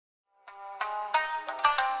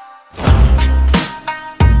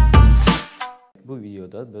Bu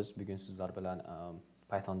videoda biz bugun sizlar bilan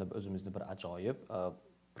Pythonda o'zimizni bir ajoyib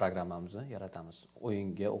programmamizni yaratamiz.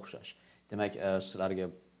 O'yinga o'xshash. Demak, sizlarga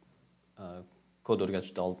kod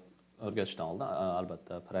o'rgatishdan oldin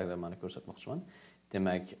albatta programmani ko'rsatmoqchiman.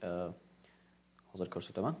 Demak, hozir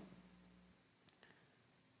ko'rsataman.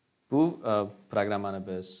 Bu programmani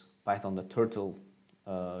biz Pythonda Turtle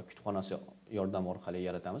kutubxonasi yordami orqali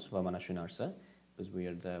yaratamiz va mana shu narsa. Biz bu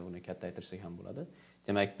yerda uni kattaytirsak ham bo'ladi.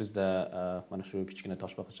 Demak, bizda mana shu kichkina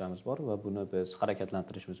toshbaqachamiz bor va buni biz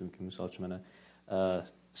harakatlantirishimiz mumkin. Misol uchun mana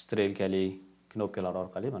strelkali knopkalar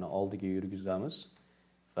orqali mana oldiga yurgizamiz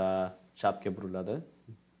va chapga buriladi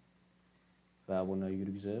va buni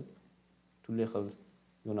yurgizib turli xil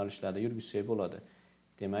yo'nalishlarda yurgizsak bo'ladi.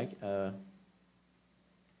 Demak,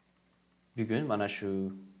 bugun mana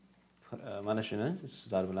shuni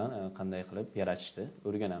sizlar bilan qanday qilib yaratishni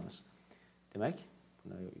o'rganamiz. Demak,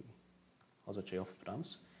 buni hozircha yopib turamiz.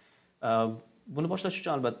 Buni boshlash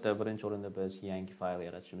uchun albatta birinchi o'rinda biz yangi fayl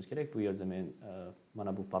yaratishimiz kerak. Bu yerda men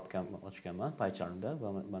mana bu papkamni ochganman PyCharmda va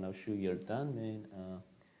mana shu yerdan men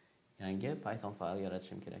yangi Python fayl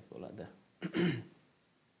yaratishim kerak bo'ladi.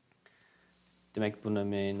 Demak, buni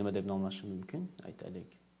men nima deb nomlashim mumkin? Aytaylik,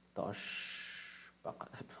 Toshbaqa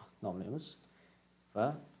deb nomlaymiz va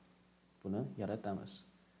buni yaratamiz.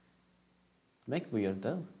 Demak, bu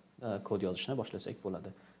yerda kod yozishni boshlasak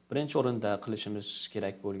bo'ladi. Birinchi o'rinda qilishimiz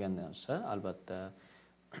kerak bo'lgan narsa albatta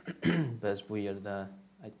biz bu yerda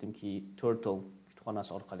aytdimki Turtle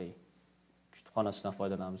kutubxonasi orqali kutubxonasidan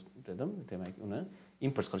foydalanamiz dedim. Demak, uni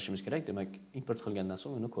import qilishimiz kerak. Demak, import qilgandan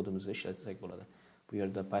so'ng uni kodimizda ishlatsak bo'ladi. Bu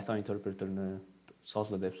yerda Python interpreterni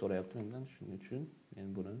sozla deb so'rayapti mendan. Shuning uchun men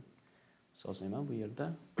buni sozlayman bu yerda.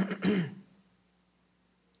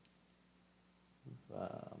 Va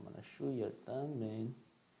mana shu yerdan men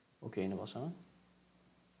OK'ni bosaman.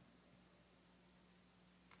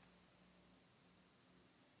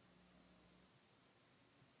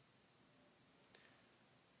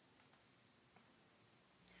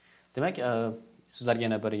 Demak, sizlarga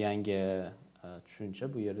yana bir yangi tushuncha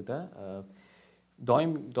bu yerda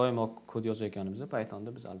doimo kod yozayotganimizda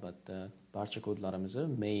Pythonda biz albatta barcha kodlarimizni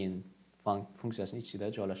main funksiyasining ichida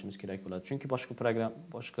joylashimiz kerak bo'ladi. Chunki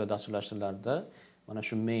boshqa dasturlashtirishlarda mana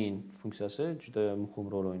shu main funksiyasi juda muhim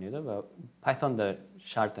rol o'ynaydi va Pythonda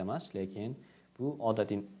shart emas, lekin bu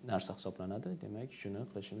odatiy narsa hisoblanadi. Demak, shuni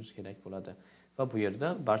qilishimiz kerak bo'ladi va bu yerda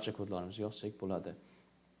barcha kodlarimizni yozsak bo'ladi.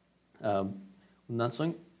 Undan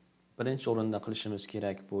so'ng birinchi o'rinda qilishimiz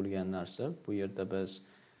kerak bo'lgan narsa bu yerda biz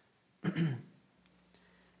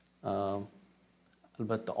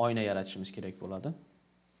albatta oyna yaratishimiz kerak bo'ladi.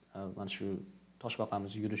 Mana shu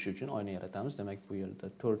toshbaqamiz yurishi uchun oyna yaratamiz. Demak, bu yerda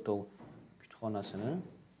Turtle kutubxonasini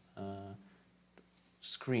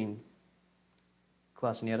screen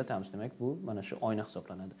klassini yaratamiz. Demak, bu mana shu oyna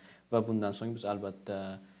hisoblanadi. Va bundan so'ng biz albatta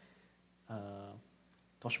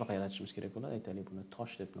toshbaqa yaratishimiz kerak bo'ladi. Aytaylik, buni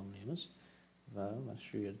tosh deb nomlaymiz. Va mana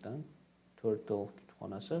shu yerdan Turtle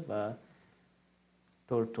kutubxonasi va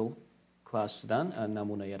Turtle klassidan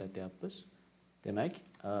namuna yaratyapmiz. Demak,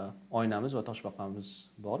 oynamiz va toshbaqamiz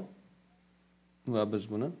bor va biz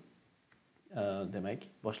buni demak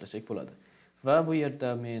boshlasak bo'ladi. Va bu yerda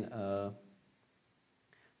men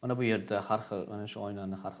mana bu yerda har xil mana shu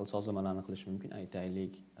oynani har xil sozlamalarni qilish mumkin.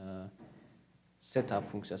 Aytaylik, setup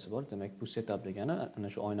funksiyasi bor. Demak, bu setup degani ana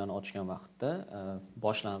shu oynani ochgan vaqtda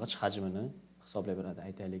boshlang'ich hajmini hisoblab beradi.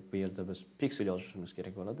 Aytaylik, bu yerda biz piksel yozishimiz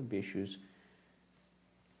kerak bo'ladi.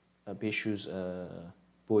 500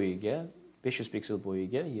 bo'yiga 500 piksel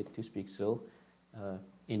bo'yiga 700 piksel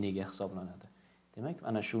eniga hisoblanadi. Demak,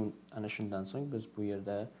 ana shundan so'ng biz bu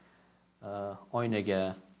yerda oynaga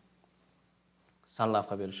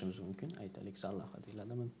sarlavha berishimiz mumkin. Aytaylik, sarlavha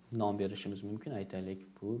deyiladimi? Nom berishimiz mumkin. Aytaylik,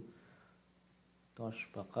 bu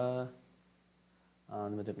toshbaqa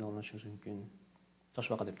nima deb nomlashimiz mumkin?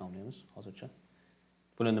 Toshbaqa deb nomlaymiz hozircha.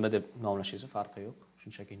 Buni nima deb nomlashingiz farqi yo'q.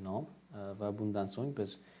 Shunchaki nom va bundan so'ng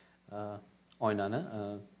biz oynani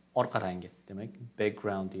orqa rangi, demak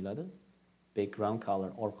background deyiladi. Background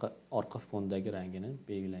color, orqa fondagi rangini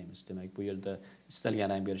belgilaymiz. Demak, bu yerda istalgan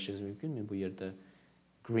rang berishingiz mumkin. Men bu yerda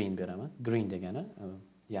green beraman. Green degani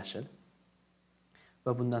yashil.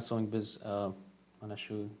 Va bundan so'ng biz mana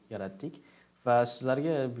shu yaratdik va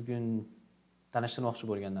sizlarga bugun tanishtirmoqchi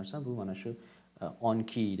bo'lgan narsa bu mana shu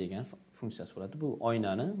onKey degan funksiyasi bo'ladi. Bu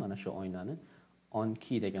oynani, mana shu oynani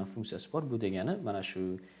onKey degan funksiyasi bor. Bu degani mana shu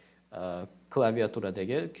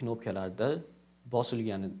klaviaturadagi knopkalarda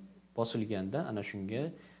bosilganda ana shunga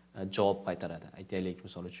javob qaytaradi. Aytaylik,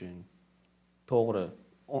 misol uchun to'g'ri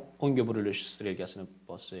o'ngga burilish strelkasini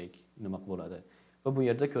bossak nima bo'ladi? Va bu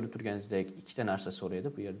yerda ko'rib turganingizdek ikkita narsa so'raydi.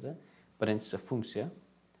 Bu yerda birinchisi funksiya.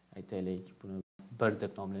 Aytaylik, buni 1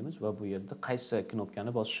 deb nomlaymiz va bu yerda qaysi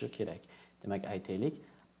knopkani bosishi kerak. Demak, aytaylik,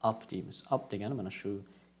 up deymiz. Up degani mana shu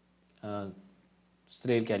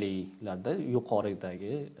strelkaliklarda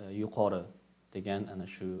yuqoridagi yuqori degan ana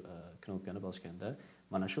shu knopkani bosganda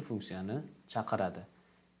mana shu funksiyani chaqiradi.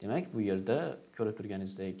 Demak, bu yerda ko'rib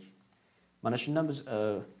turganingizdek, mana shundan biz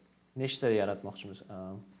nechta yaratmoqchimiz?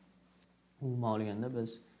 Umuman olganda biz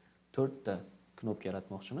 4 ta knopka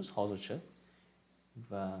yaratmoqchimiz hozircha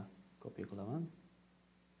va copy qilaman.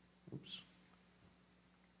 Ups.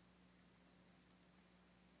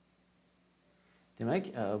 Demak,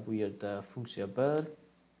 bu yerda funksiya 1,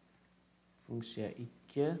 funksiya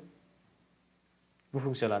 2 bu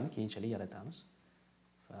funksiyalarni keyinchalik yaratamiz.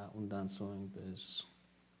 Va undan so'ng biz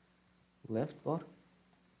left bor.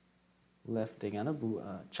 Left degani bu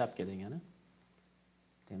chapga degani.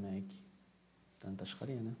 Demak, bundan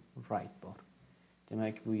tashqari yana right bor.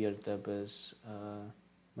 Demak, bu yerda biz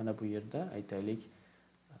mana bu yerda aytaylik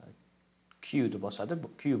Q deb bosadi.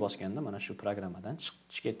 Q bosganda mana shu programmadan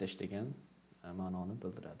chiqib ketish degan ma'noni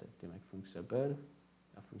bildiradi. Demak, funksiya 1,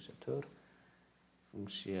 funksiya 4,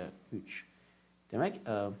 funksiya 3. Demak,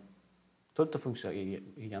 4 ta funksiyaga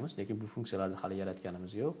egamiz, lekin bu funksiyalarni hali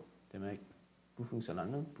yaratganimiz yo'q. Demak, bu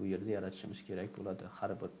funksiyalarni bu yerda yaratishimiz kerak bo'ladi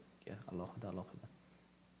har biriga alohida.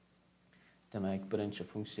 Demak, birinchi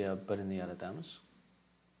funksiya 1 ni yaratamiz.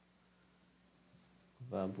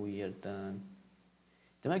 Va bu yerdan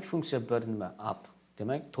demak, funksiya 1 nima? Up.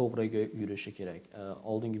 Demak, to'g'riga yurishi kerak.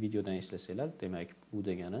 Oldingi videodan eslasanglar, demak, bu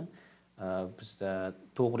degani bizda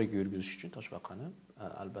to'g'riga yurgizish uchun Toshbaqani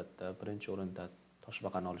albatta birinchi o'rinda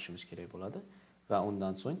Toshbaqani olishimiz kerak bo'ladi va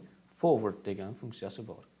undan so'ng forward degan funksiyasi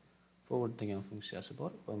bor. Forward degan funksiyasi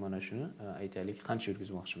bor va mana shuni aytaylik qancha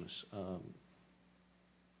yurgizmoqchimiz?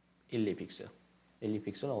 50 piksel. 50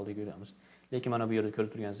 piksel oldiga yuramiz. Lekin mana bu yerda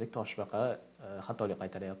ko'rib turganingizdek, Toshbaqa xatolik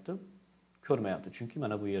qaytaryapti. Ko'rmayapti, chunki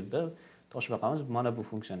mana bu yerda Toshbaqamiz mana bu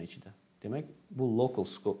funksiyaning ichida. Demak, bu local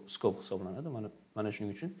scope hisoblanadi. Mana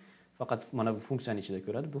shuning uchun faqat mana bu funksiyaning ichida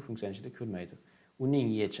ko'radi, bu funksiyaning ichida ko'rmaydi. Uning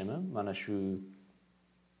yechimi mana shu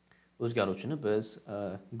o'zgaruvchini biz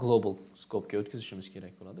global scope ga o'tkazishimiz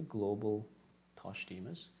kerak bo'ladi. Global tosh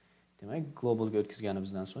deymiz. Demak, global ga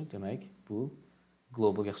o'tkazganimizdan so'ng, demak, bu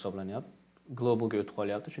global ga hisoblanyapti. Global ga o'tib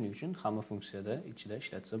qolyapti, shuning uchun hamma funksiyada ichida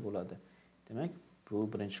ishlatsa bo'ladi. Demak, bu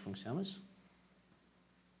birinchi funksiyamiz.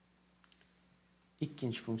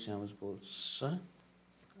 Ikkinchi funksiyamiz bo'lsa,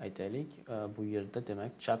 aytaylik, bu yerda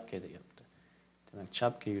demak chapga deyapti. Demak,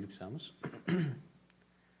 chapga yurgizamiz.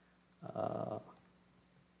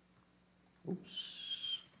 Ups.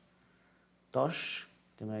 Tosh,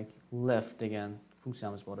 demak, left degan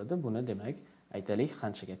funksiyamiz bor edi. Buni demak, aytaylik,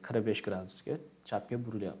 qanchaga? 45 gradusga chapga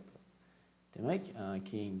burilyapti. Demak,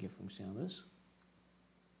 keyingi funksiyamiz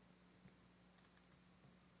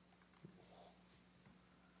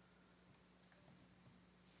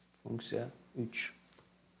funksiya 3.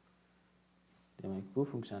 Demak, bu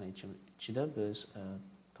funksiyaning ichida biz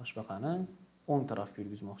Toshbaqani o'ng tarafga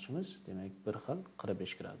yurgizmoqchimiz. Demak, bir xil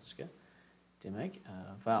 45 gradusga. Demak,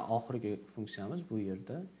 va oxirgi funksiyamiz bu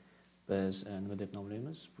yerda biz nima deb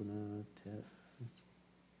nomlaymiz? Buni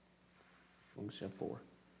funksiya 4.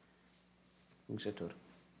 Funksiya 4.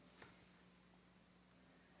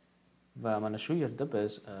 Va mana shu yerda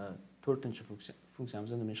biz 4-chi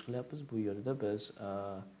funksiyamizda nima ish qilyapmiz? Bu yerda biz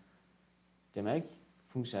demak,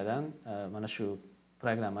 funksiyadan mana shu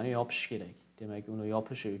programmani yopish kerak. Demak, uni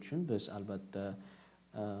yopishi uchun biz albatta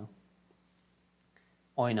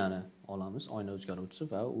oynani olamiz, oyna o'zgaruvchisi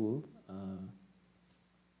va u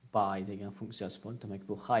by degan funksiyasi bor. Demak,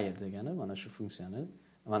 bu higher degani mana shu funksiyani,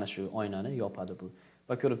 mana shu oynani yopadi bu.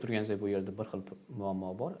 Va ko'rib turganingizdek, bu yerda bir xil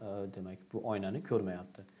muammo bor. Demak, bu oynani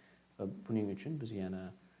ko'rmayapti. Va buning uchun biz yana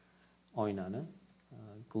oynani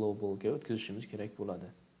global ga o'tkazishimiz kerak bo'ladi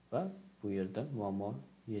va bu yerda muammo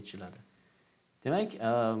yechiladi. Demak,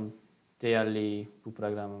 deyarli bu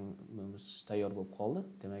programmamiz tayyor bo'lib qoldi.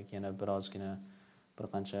 Demak, yana birozgina bir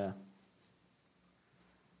qancha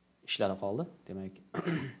ishlari qoldi. Demak,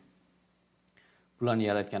 bularni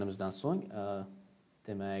yaratganimizdan so'ng,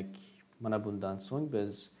 demak, mana bundan so'ng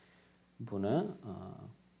biz buni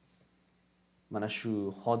mana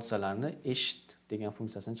shu hodisalarni eshit degan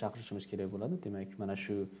funksiyasini chaqirishimiz kerak bo'ladi. Demak, mana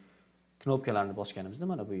shu knopkalarni bosganimizda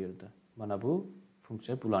mana bu yerda mana bu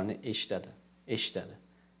funksiya bularni eshitadi.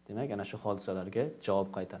 Demak, ana shu hodisalarga javob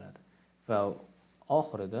qaytaradi. Va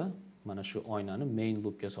oxirida mana shu oynani main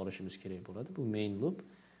loop ga solishimiz kerak bo'ladi. Bu main loop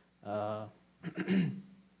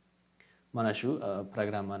mana shu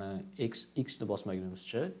programmani x ni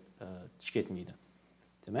bosmagunimizcha chiqib ketmaydi.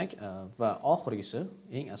 Demak, va oxirgisi,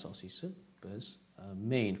 eng asosiysi biz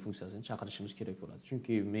main funksiyasini chaqirishimiz kerak bo'ladi.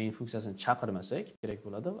 Chunki main funksiyasini chaqirmasak kerak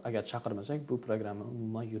bo'ladi. Agar chaqirmasak bu programma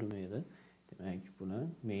umuman yurmaydi. Demak, buni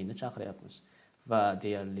mainni chaqiryapmiz va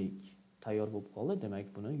deyarli tayyor bo'lib qoldi. Demak,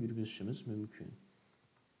 buni yurgizishimiz mumkin.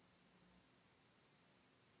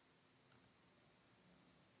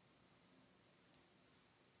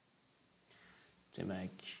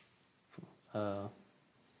 Demak,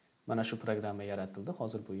 mana shu programma yaratildi.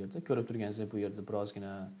 Hozir bu yerda ko'rib turganingizdek, bu yerda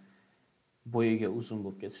birozgina bo'yiga uzun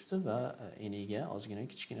bo'lib ketibdi va eniga ozgina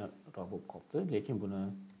kichkinaroq bo'lib qolibdi. Lekin buni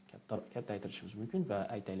kattaytirishimiz mumkin va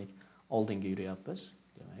aytaylik, oldinga yuryapmiz.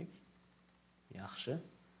 Demak, yaxshi.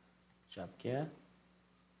 Chapga,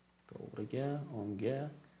 to'g'riga, o'ngga.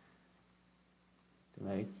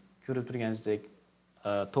 Demak, ko'rib turganingizdek,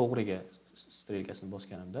 to'g'riga strelkasini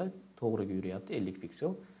bosganimda to'g'riga yuryapti 50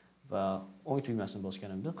 piksel va o'ng tugmasini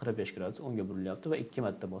bosganimda 45 gradus o'ngga burilyapti va 2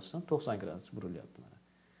 marta bossam 90 gradus burilyapti mana.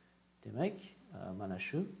 Demak, mana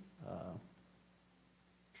shu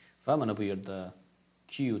va mana bu yerda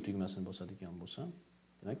Q tugmasini bosadigan bo'lsam,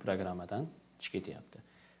 demak, programmadan chiqib ketyapti.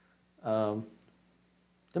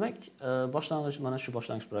 Demak, boshlang'ich mana shu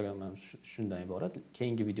boshlang'ich programmamiz shundan iborat.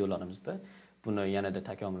 Keyingi videolarimizda buni yanada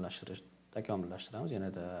takomillashtiramiz,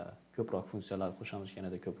 yanada ko'proq funksiyalar qo'shamiz,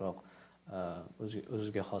 yanada ko'proq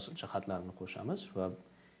o'ziga xos jihatlarni qo'shamiz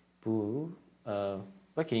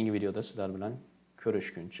va keyingi videoda sizlar bilan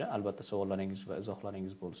ko'rishguncha, albatta savollaringiz va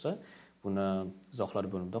izohlaringiz bo'lsa, buni izohlar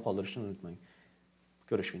bo'limida qoldirishni unutmang.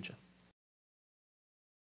 Ko'rishguncha.